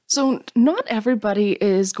So, not everybody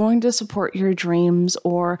is going to support your dreams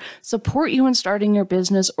or support you in starting your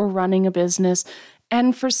business or running a business.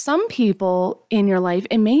 And for some people in your life,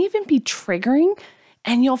 it may even be triggering,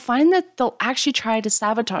 and you'll find that they'll actually try to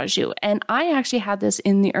sabotage you. And I actually had this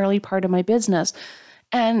in the early part of my business.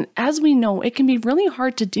 And as we know, it can be really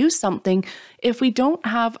hard to do something if we don't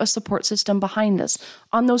have a support system behind us.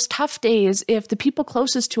 On those tough days, if the people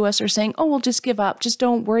closest to us are saying, oh, well, just give up, just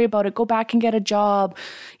don't worry about it, go back and get a job,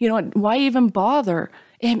 why even bother?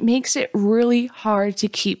 It makes it really hard to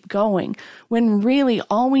keep going when really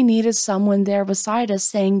all we need is someone there beside us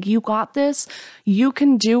saying, you got this, you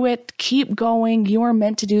can do it, keep going, you are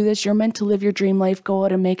meant to do this, you're meant to live your dream life, go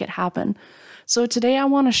out and make it happen. So today I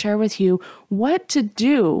want to share with you what to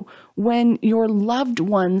do when your loved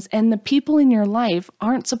ones and the people in your life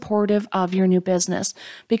aren't supportive of your new business.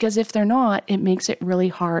 Because if they're not, it makes it really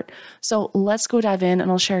hard. So let's go dive in and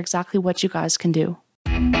I'll share exactly what you guys can do.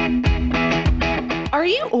 Are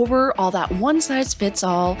you over all that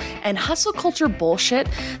one-size-fits-all and hustle culture bullshit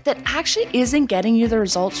that actually isn't getting you the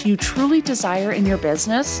results you truly desire in your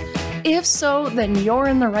business? If so, then you're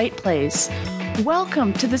in the right place.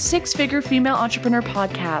 Welcome to the Six Figure Female Entrepreneur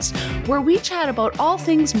Podcast, where we chat about all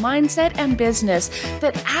things mindset and business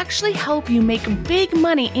that actually help you make big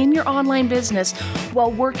money in your online business while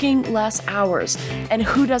working less hours. And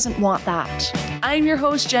who doesn't want that? I'm your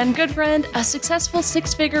host, Jen Goodfriend, a successful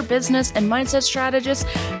six-figure business and mindset strategist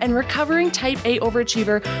and recovering type A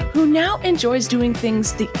overachiever who now enjoys doing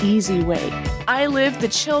things the easy way. I live the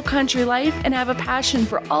chill country life and have a passion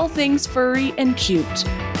for all things furry and cute.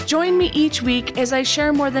 Join me each week as I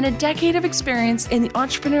share more than a decade of experience in the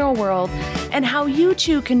entrepreneurial world and how you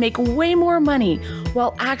too can make way more money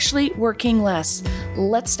while actually working less.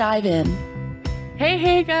 Let's dive in.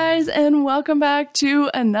 Hey guys, and welcome back to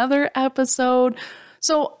another episode.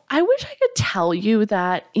 So I wish I could tell you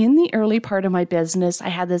that in the early part of my business, I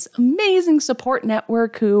had this amazing support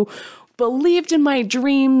network who believed in my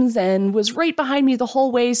dreams and was right behind me the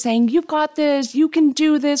whole way saying, you've got this, you can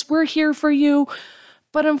do this, we're here for you.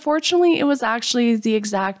 But unfortunately, it was actually the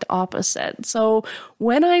exact opposite. So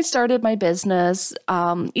when I started my business,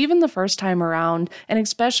 even the first time around, and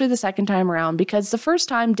especially the second time around, because the first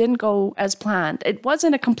time didn't go as planned. It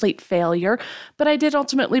wasn't a complete failure, but I did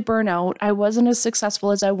ultimately burn out. I wasn't as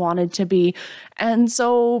successful as I wanted to be. And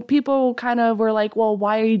so people kind of were like, well,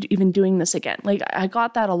 why are you even doing this again? Like, I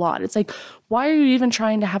got that a lot. It's like, why are you even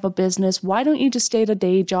trying to have a business? Why don't you just stay at a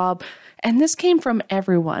day job? And this came from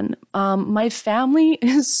everyone. My family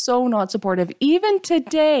is so not supportive. Even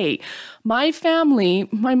today, my family,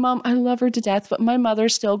 my mom, I love her to death, but my mother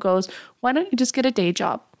still goes, why don't you just get a day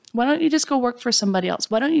job? Why don't you just go work for somebody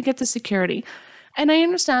else? Why don't you get the security? And I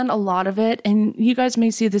understand a lot of it, and you guys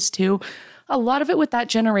may see this too, a lot of it with that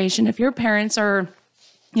generation. If your parents are,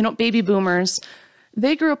 baby boomers,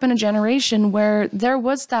 they grew up in a generation where there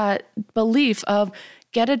was that belief of,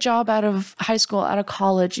 get a job out of high school, out of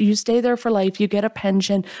college, you stay there for life, you get a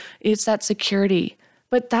pension, it's that security.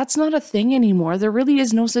 But that's not a thing anymore. There really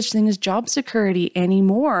is no such thing as job security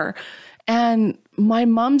anymore. And my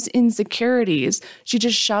mom's insecurities, she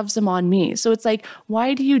just shoves them on me. So it's like,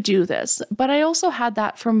 why do you do this? But I also had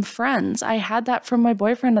that from friends. I had that from my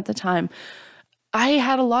boyfriend at the time. I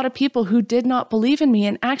had a lot of people who did not believe in me,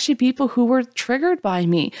 and actually people who were triggered by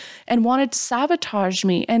me and wanted to sabotage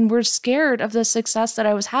me and were scared of the success that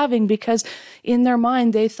I was having because in their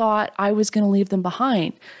mind, they thought I was going to leave them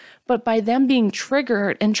behind. But by them being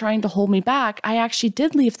triggered and trying to hold me back, I actually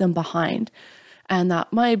did leave them behind. And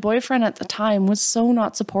that my boyfriend at the time was so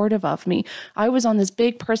not supportive of me. I was on this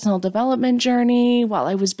big personal development journey while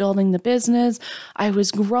I was building the business. I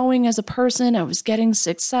was growing as a person. I was getting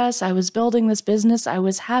success. I was building this business. I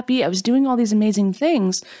was happy. I was doing all these amazing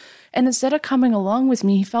things. And instead of coming along with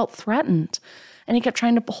me, he felt threatened. And he kept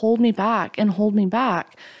trying to hold me back and hold me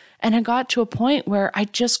back. And I got to a point where I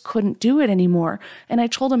just couldn't do it anymore. And I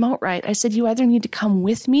told him outright, I said, you either need to come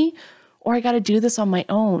with me or I got to do this on my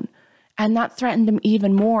own. And that threatened him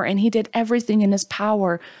even more. And he did everything in his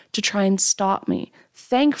power to try and stop me.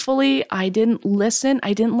 Thankfully, I didn't listen.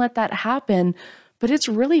 I didn't let that happen. But it's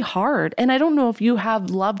really hard. And I don't know if you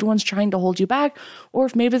have loved ones trying to hold you back or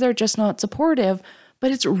if maybe they're just not supportive. But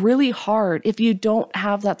it's really hard if you don't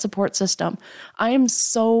have that support system. I am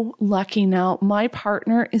so lucky now. My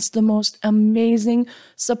partner is the most amazing,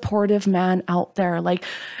 supportive man out there. Like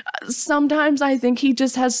sometimes I think he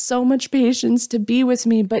just has so much patience to be with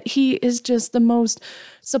me, but he is just the most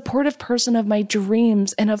supportive person of my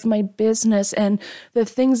dreams and of my business and the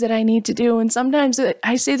things that I need to do. And sometimes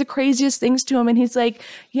I say the craziest things to him and he's like,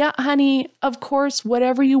 yeah, honey, of course,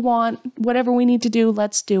 whatever you want, whatever we need to do,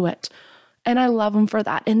 let's do it. And I love them for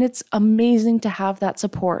that. And it's amazing to have that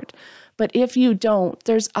support. But if you don't,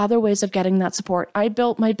 there's other ways of getting that support. I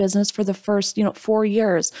built my business for the first, 4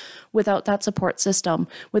 years without that support system,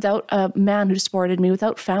 without a man who supported me,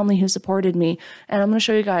 without family who supported me. And I'm going to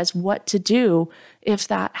show you guys what to do if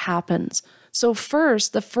that happens. So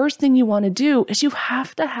the first thing you want to do is you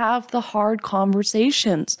have to have the hard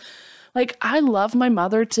conversations. Like, I love my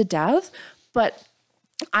mother to death, but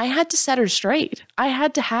I had to set her straight. I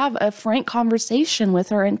had to have a frank conversation with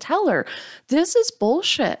her and tell her, this is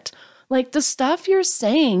bullshit. Like, the stuff you're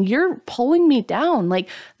saying, you're pulling me down. Like,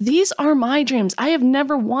 these are my dreams. I have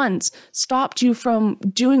never once stopped you from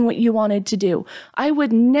doing what you wanted to do. I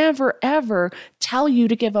would never, ever tell you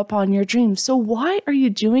to give up on your dreams. So why are you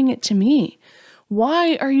doing it to me?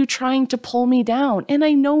 Why are you trying to pull me down? And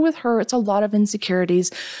I know with her, it's a lot of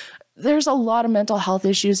insecurities. There's a lot of mental health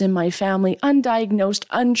issues in my family, undiagnosed,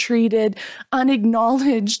 untreated,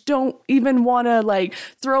 unacknowledged, don't even want to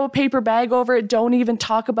throw a paper bag over it, don't even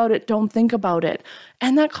talk about it, don't think about it.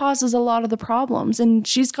 And that causes a lot of the problems. And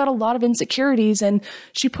she's got a lot of insecurities and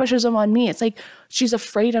she pushes them on me. It's like she's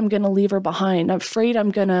afraid I'm going to leave her behind. I'm afraid I'm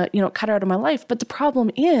going to, cut her out of my life. But the problem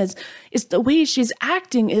is the way she's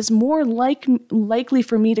acting is more likely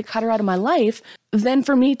for me to cut her out of my life than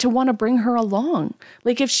for me to want to bring her along.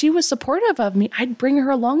 Like, if she was supportive of me, I'd bring her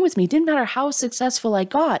along with me. Didn't matter how successful I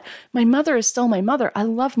got. My mother is still my mother. I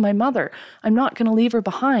love my mother. I'm not going to leave her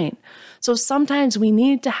behind. So sometimes we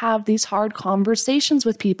need to have these hard conversations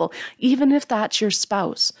with people, even if that's your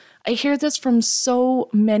spouse. I hear this from so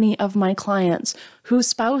many of my clients whose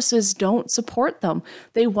spouses don't support them.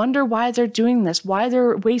 They wonder why they're doing this, why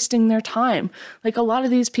they're wasting their time. Like, a lot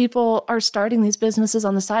of these people are starting these businesses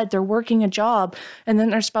on the side. They're working a job and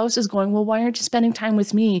then their spouse is going, well, why aren't you spending time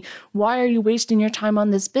with me? Why are you wasting your time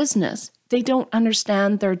on this business? They don't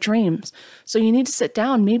understand their dreams. So you need to sit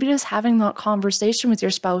down. Maybe just having that conversation with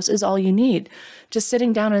your spouse is all you need. Just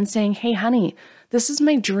sitting down and saying, hey, honey, this is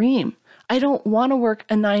my dream. I don't want to work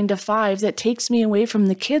a 9 to 5 that takes me away from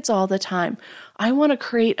the kids all the time. I want to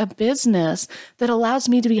create a business that allows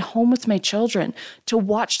me to be home with my children, to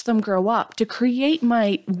watch them grow up, to create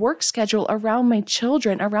my work schedule around my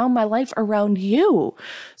children, around my life, around you,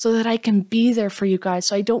 so that I can be there for you guys,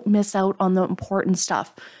 so I don't miss out on the important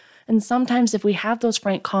stuff. And sometimes if we have those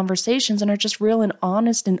frank conversations and are just real and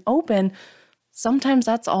honest and open, sometimes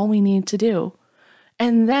that's all we need to do.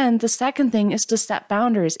 And then the second thing is to set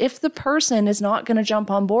boundaries. If the person is not going to jump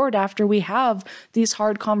on board after we have these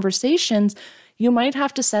hard conversations, you might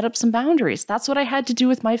have to set up some boundaries. That's what I had to do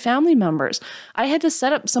with my family members. I had to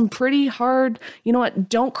set up some pretty hard,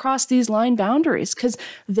 don't cross these line boundaries, because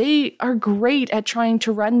they are great at trying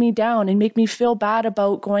to run me down and make me feel bad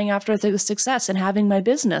about going after the success and having my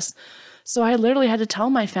business. So I literally had to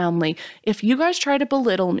tell my family, if you guys try to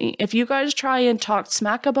belittle me, if you guys try and talk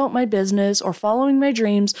smack about my business or following my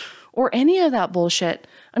dreams or any of that bullshit,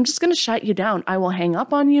 I'm just going to shut you down. I will hang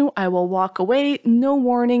up on you. I will walk away. No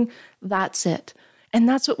warning. That's it. And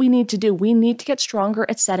that's what we need to do. We need to get stronger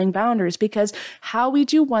at setting boundaries, because how we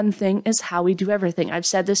do one thing is how we do everything. I've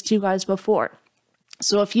said this to you guys before.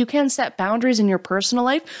 So if you can set boundaries in your personal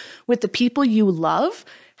life with the people you love,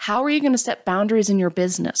 how are you going to set boundaries in your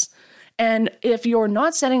business? And if you're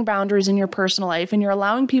not setting boundaries in your personal life and you're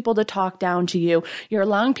allowing people to talk down to you, you're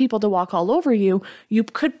allowing people to walk all over you, you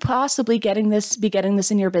could possibly be getting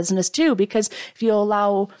this in your business too. Because if you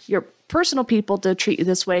allow your personal people to treat you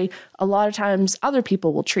this way, a lot of times other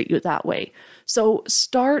people will treat you that way. So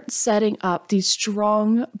start setting up these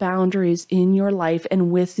strong boundaries in your life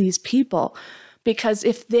and with these people. Because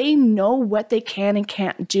if they know what they can and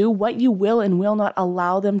can't do, what you will and will not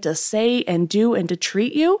allow them to say and do and to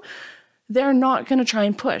treat you, they're not going to try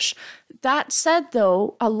and push. That said,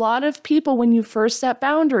 though, a lot of people, when you first set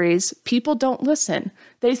boundaries, people don't listen.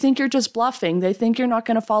 They think you're just bluffing. They think you're not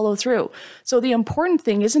going to follow through. So the important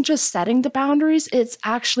thing isn't just setting the boundaries, it's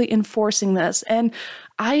actually enforcing this. And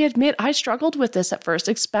I admit I struggled with this at first,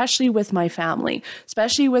 especially with my family,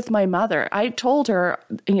 especially with my mother. I told her,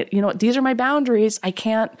 these are my boundaries. I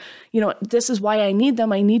can't, this is why I need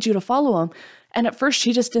them. I need you to follow them. And at first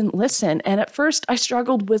she just didn't listen. And at first I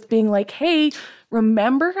struggled with being like, hey,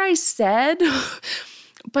 remember I said,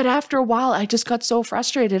 but after a while I just got so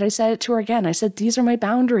frustrated. I said it to her again. I said, these are my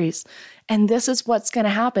boundaries and this is what's going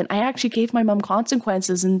to happen. I actually gave my mom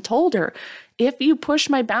consequences and told her, if you push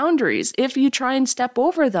my boundaries, if you try and step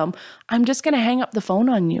over them, I'm just going to hang up the phone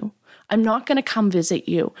on you. I'm not going to come visit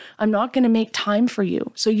you. I'm not going to make time for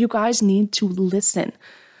you. So you guys need to listen.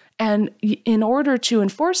 And in order to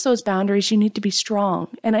enforce those boundaries, you need to be strong.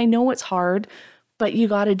 And I know it's hard, but you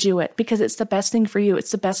got to do it because it's the best thing for you.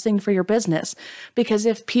 It's the best thing for your business. Because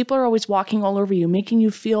if people are always walking all over you, making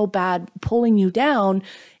you feel bad, pulling you down,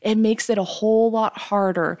 it makes it a whole lot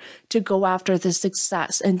harder to go after the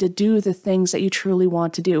success and to do the things that you truly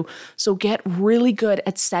want to do. So get really good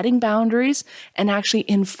at setting boundaries and actually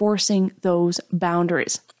enforcing those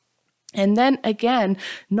boundaries. And then again,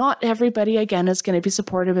 not everybody again is going to be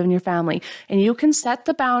supportive in your family. And you can set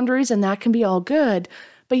the boundaries and that can be all good,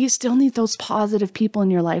 but you still need those positive people in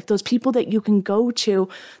your life, those people that you can go to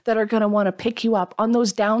that are going to want to pick you up. On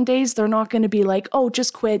those down days, they're not going to be like, oh,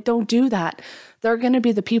 just quit, don't do that. They're going to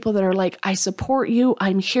be the people that are like, I support you,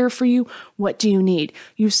 I'm here for you, what do you need?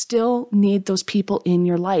 You still need those people in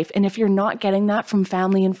your life. And if you're not getting that from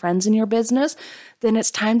family and friends in your business, then it's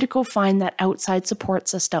time to go find that outside support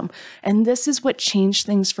system. And this is what changed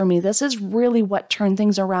things for me. This is really what turned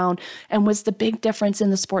things around and was the big difference in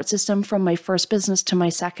the support system from my first business to my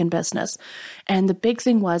second business. And the big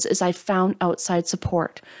thing is I found outside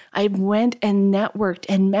support. I went and networked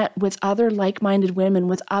and met with other like-minded women,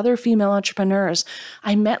 with other female entrepreneurs.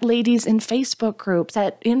 I met ladies in Facebook groups,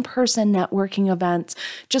 at in-person networking events,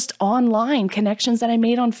 just online connections that I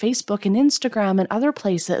made on Facebook and Instagram and other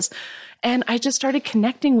places. And I just started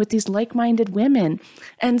connecting with these like-minded women.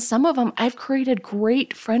 And some of them I've created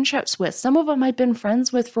great friendships with. Some of them I've been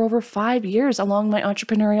friends with for over 5 years along my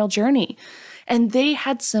entrepreneurial journey. And they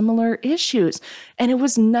had similar issues. And it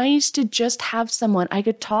was nice to just have someone I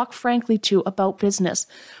could talk frankly to about business.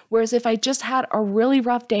 Whereas if I just had a really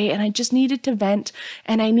rough day and I just needed to vent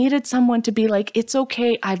and I needed someone to be like, it's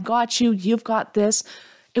okay, I've got you, you've got this,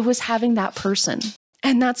 it was having that person.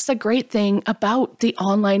 And that's the great thing about the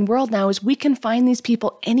online world now is we can find these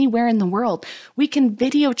people anywhere in the world. We can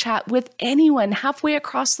video chat with anyone halfway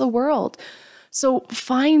across the world. So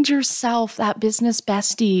find yourself that business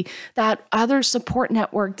bestie, that other support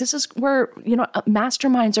network. This is where,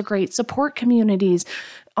 masterminds are great, support communities,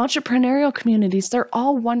 entrepreneurial communities. They're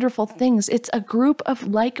all wonderful things. It's a group of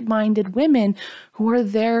like-minded women who are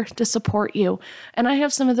there to support you. And I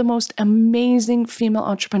have some of the most amazing female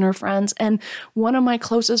entrepreneur friends. And one of my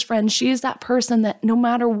closest friends, she is that person that no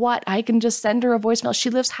matter what, I can just send her a voicemail. She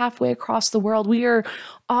lives halfway across the world. We are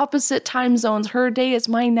opposite time zones. Her day is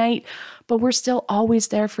my night, but we're still always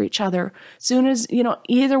there for each other. Soon as,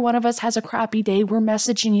 either one of us has a crappy day, we're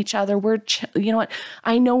messaging each other.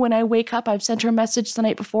 I know when I wake up, I've sent her a message the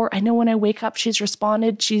night before. I know when I wake up, she's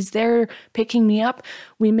responded. She's there picking me up.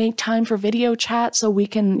 We make time for video chat so we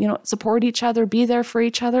can, support each other, be there for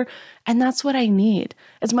each other. And that's what I need.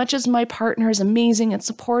 As much as my partner is amazing and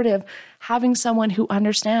supportive, having someone who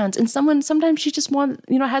understands and sometimes she just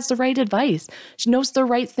has the right advice. She knows the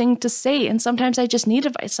right thing to say. And sometimes I just need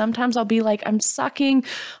advice. Sometimes I'll be like, I'm sucking.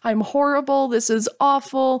 I'm horrible. This is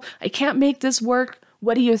awful. I can't make this work.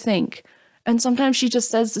 What do you think? And sometimes she just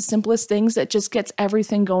says the simplest things that just gets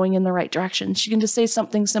everything going in the right direction. She can just say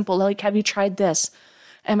something simple like, have you tried this?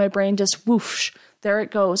 And my brain just whoosh, there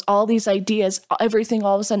it goes. All these ideas, everything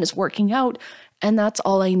all of a sudden is working out. And that's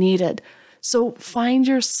all I needed. So find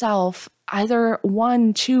yourself either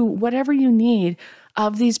 1, 2, whatever you need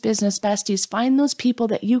of these business besties. Find those people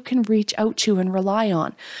that you can reach out to and rely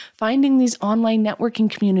on. Finding these online networking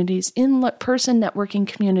communities, in-person networking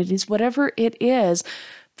communities, whatever it is.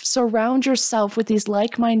 Surround yourself with these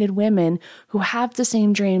like-minded women who have the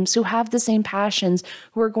same dreams, who have the same passions,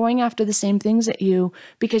 who are going after the same things at you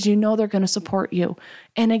because you know they're going to support you.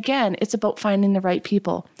 And again, it's about finding the right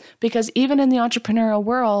people because even in the entrepreneurial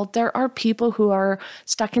world, there are people who are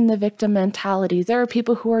stuck in the victim mentality. There are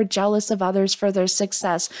people who are jealous of others for their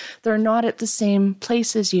success. They're not at the same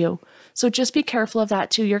place as you. So just be careful of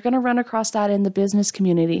that too. You're going to run across that in the business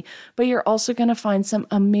community, but you're also going to find some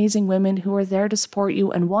amazing women who are there to support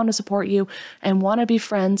you and want to support you and want to be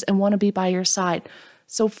friends and want to be by your side.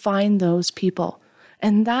 So find those people.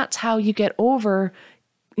 And that's how you get over,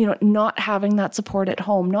 not having that support at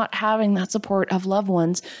home, not having that support of loved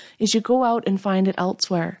ones, is you go out and find it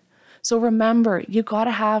elsewhere. So remember, you got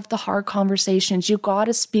to have the hard conversations. You got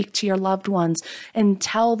to speak to your loved ones and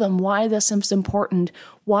tell them why this is important,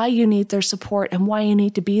 why you need their support and why you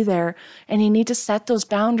need to be there. And you need to set those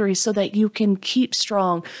boundaries so that you can keep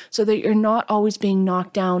strong, so that you're not always being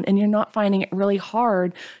knocked down and you're not finding it really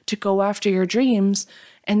hard to go after your dreams.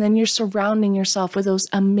 And then you're surrounding yourself with those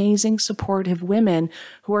amazing supportive women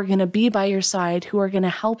who are going to be by your side, who are going to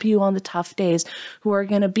help you on the tough days, who are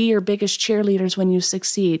going to be your biggest cheerleaders when you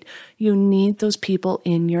succeed. You need those people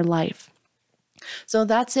in your life. So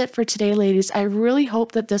that's it for today, ladies. I really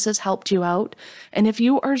hope that this has helped you out. And if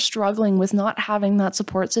you are struggling with not having that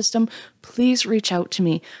support system, please reach out to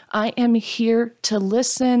me. I am here to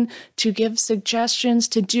listen, to give suggestions,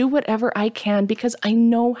 to do whatever I can, because I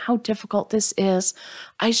know how difficult this is.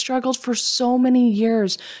 I struggled for so many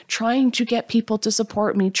years trying to get people to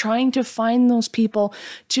support me, trying to find those people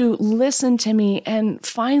to listen to me and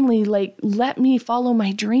finally let me follow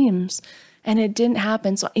my dreams. And it didn't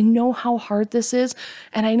happen. So I know how hard this is.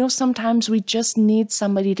 And I know sometimes we just need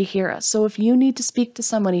somebody to hear us. So if you need to speak to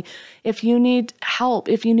somebody, if you need help,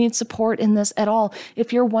 if you need support in this at all,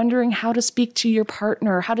 if you're wondering how to speak to your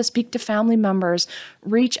partner, how to speak to family members,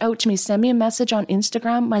 reach out to me. Send me a message on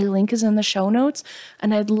Instagram. My link is in the show notes.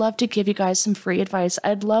 And I'd love to give you guys some free advice.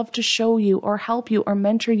 I'd love to show you or help you or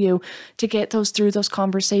mentor you to get through those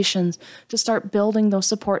conversations, to start building those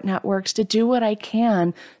support networks, to do what I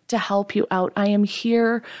can to help you out. I am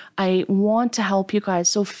here. I want to help you guys.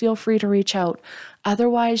 So feel free to reach out.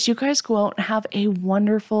 Otherwise, you guys go out and have a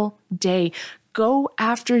wonderful day. Go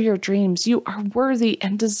after your dreams. You are worthy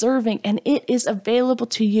and deserving, and it is available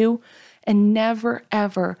to you. And never,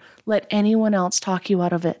 ever let anyone else talk you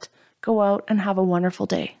out of it. Go out and have a wonderful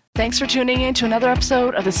day. Thanks for tuning in to another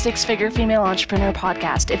episode of the Six Figure Female Entrepreneur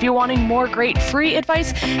Podcast. If you're wanting more great free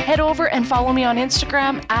advice, head over and follow me on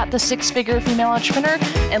Instagram at the Six Figure Female Entrepreneur,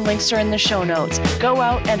 and links are in the show notes. Go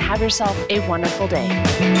out and have yourself a wonderful day.